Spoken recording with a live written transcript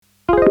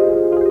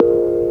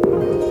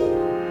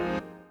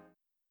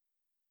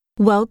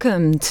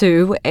Welcome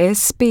to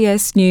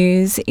SBS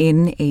News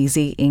in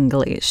Easy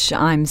English.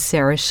 I'm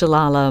Sarah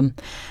Shalala.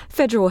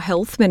 Federal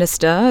Health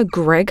Minister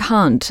Greg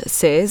Hunt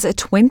says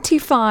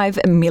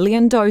 25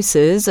 million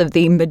doses of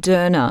the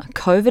Moderna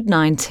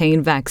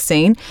COVID-19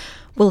 vaccine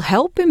will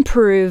help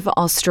improve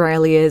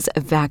Australia's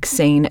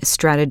vaccine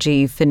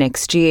strategy for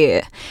next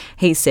year.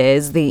 He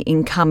says the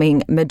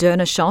incoming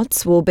Moderna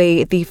shots will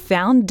be the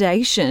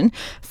foundation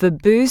for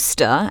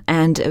booster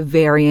and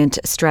variant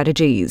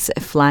strategies,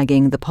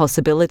 flagging the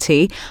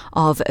possibility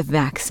of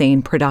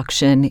vaccine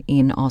production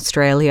in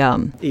Australia.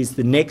 Is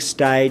the next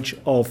stage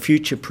of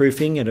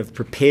future-proofing and of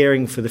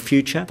preparing for the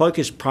future,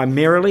 focused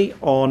primarily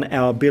on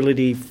our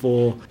ability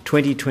for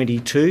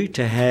 2022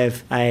 to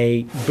have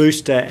a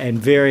booster and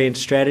variant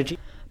strategy.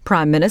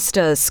 Prime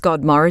Minister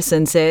Scott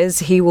Morrison says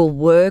he will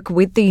work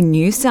with the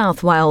New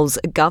South Wales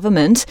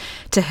government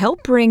to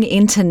help bring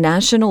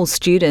international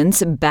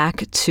students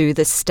back to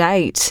the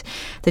state.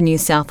 The New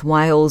South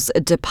Wales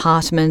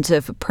Department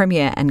of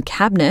Premier and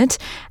Cabinet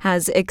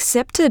has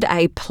accepted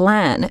a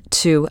plan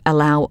to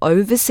allow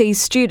overseas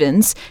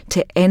students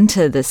to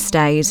enter the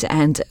state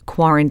and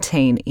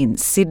quarantine in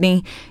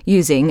Sydney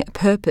using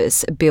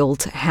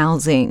purpose-built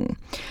housing.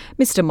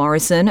 Mr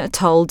Morrison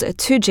told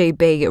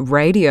 2GB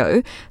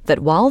Radio that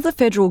while the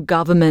federal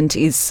government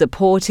is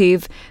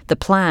supportive, the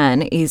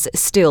plan is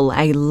still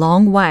a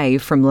long way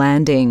from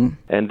landing.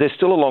 And there's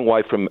still a long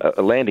way from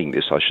landing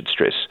this, I should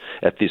stress,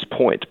 at this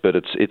point. But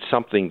it's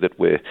something that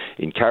we're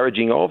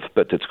encouraging of,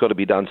 but it's got to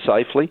be done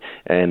safely,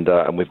 and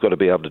we've got to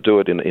be able to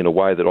do it in a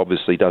way that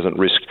obviously doesn't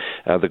risk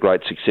the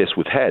great success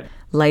we've had.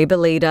 Labor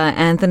leader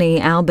Anthony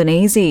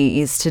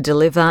Albanese is to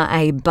deliver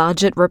a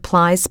budget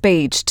reply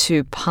speech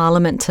to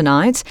Parliament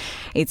tonight.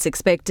 It's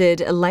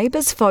expected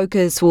Labor's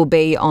focus will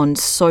be on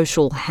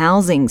social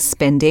housing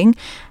spending,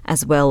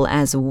 as well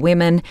as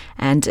women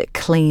and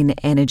clean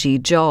energy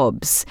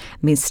jobs.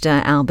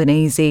 Mr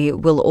Albanese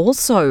will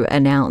also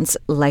announce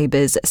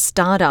Labor's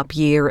Startup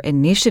Year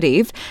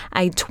initiative,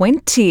 a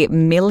 $20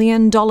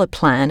 million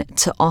plan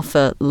to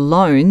offer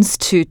loans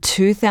to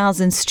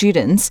 2,000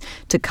 students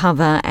to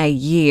cover a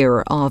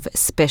year of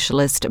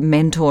specialist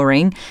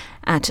mentoring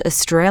at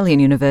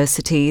Australian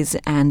universities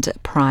and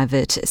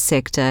private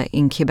sector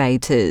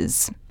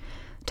incubators.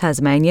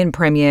 Tasmanian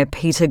Premier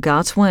Peter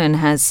Gutwein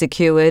has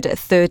secured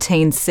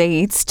 13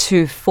 seats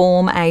to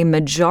form a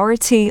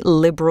majority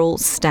Liberal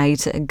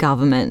state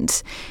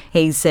government.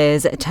 He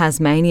says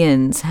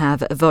Tasmanians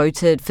have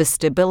voted for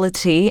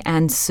stability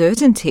and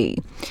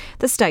certainty.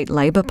 The State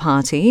Labor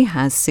Party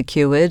has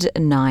secured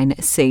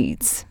 9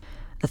 seats.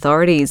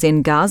 Authorities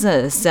in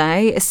Gaza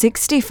say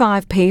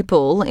 65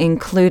 people,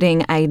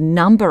 including a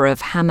number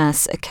of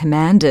Hamas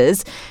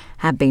commanders,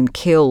 have been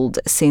killed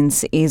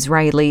since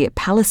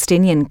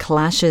Israeli-Palestinian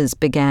clashes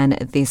began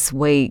this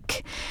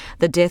week.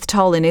 The death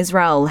toll in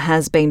Israel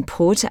has been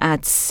put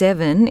at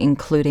 7,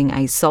 including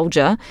a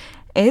soldier.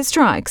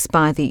 Airstrikes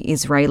by the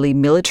Israeli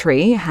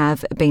military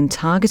have been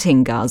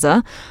targeting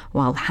Gaza,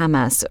 while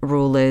Hamas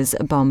rulers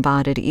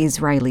bombarded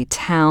Israeli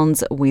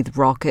towns with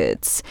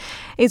rockets.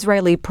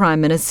 Israeli Prime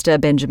Minister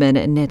Benjamin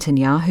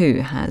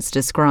Netanyahu has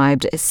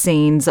described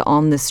scenes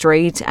on the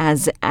street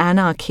as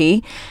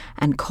anarchy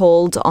and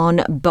called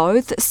on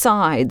both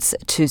sides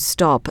to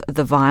stop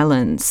the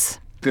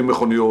violence.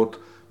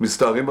 This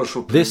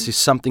is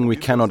something we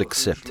cannot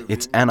accept.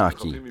 It's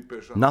anarchy.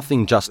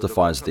 Nothing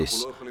justifies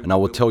this, and I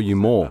will tell you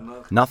more.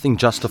 Nothing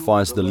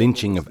justifies the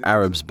lynching of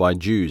Arabs by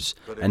Jews,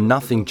 and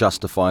nothing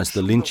justifies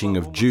the lynching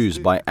of Jews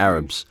by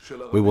Arabs.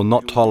 We will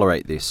not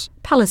tolerate this.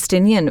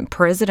 Palestinian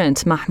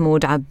President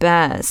Mahmoud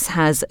Abbas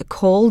has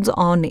called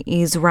on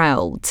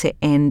Israel to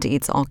end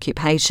its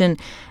occupation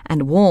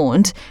and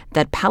warned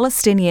that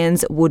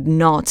Palestinians would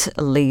not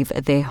leave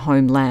their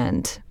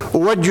homeland.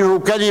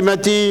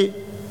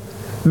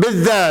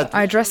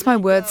 I address my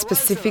words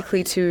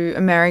specifically to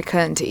America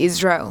and to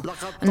Israel.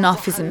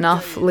 Enough is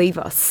enough. Leave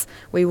us.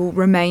 We will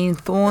remain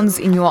thorns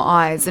in your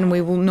eyes, and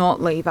we will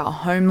not leave our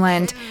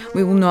homeland.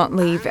 We will not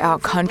leave our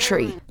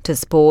country. To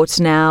sport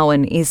now,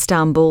 and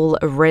Istanbul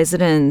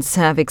residents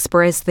have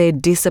expressed their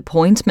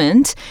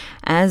disappointment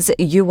as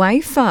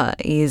UEFA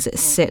is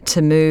set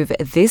to move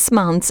this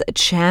month's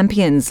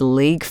Champions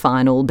League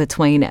final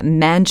between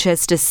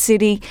Manchester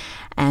City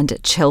and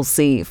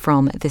Chelsea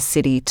from the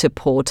city to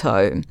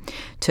Porto.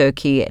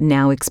 Turkey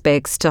now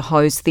expects to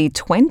host the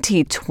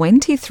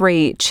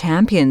 2023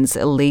 Champions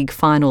League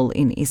final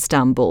in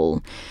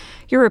Istanbul.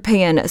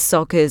 European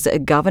soccer's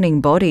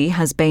governing body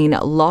has been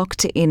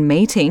locked in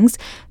meetings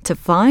to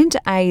find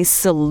a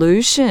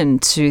solution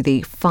to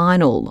the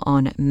final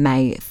on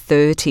May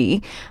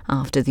 30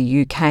 after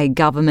the UK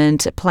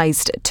government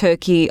placed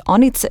Turkey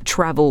on its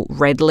travel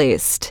red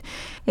list.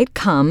 It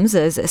comes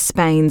as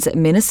Spain's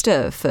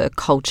Minister for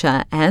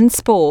Culture and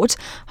Sport,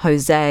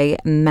 Jose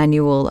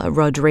Manuel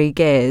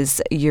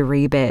Rodriguez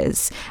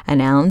Uribe,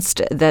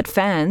 announced that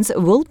fans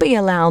will be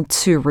allowed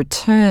to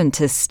return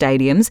to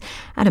stadiums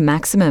at a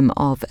maximum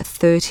of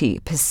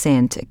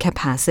 30%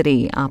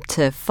 capacity, up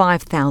to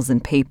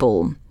 5,000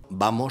 people.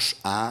 Vamos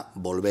a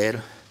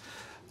volver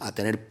a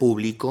tener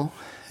público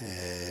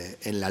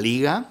en la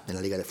liga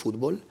de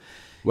fútbol.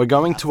 We're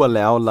going to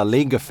allow La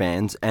Liga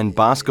fans and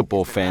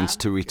basketball fans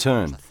to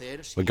return.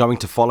 We're going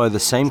to follow the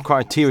same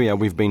criteria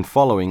we've been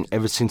following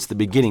ever since the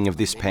beginning of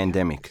this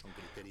pandemic,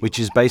 which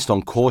is based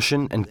on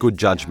caution and good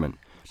judgment.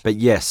 But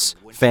yes,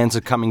 fans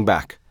are coming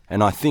back,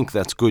 and I think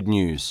that's good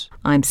news.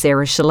 I'm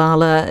Sarah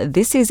Shalala.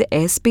 This is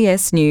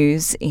SBS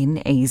News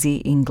in Easy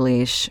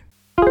English.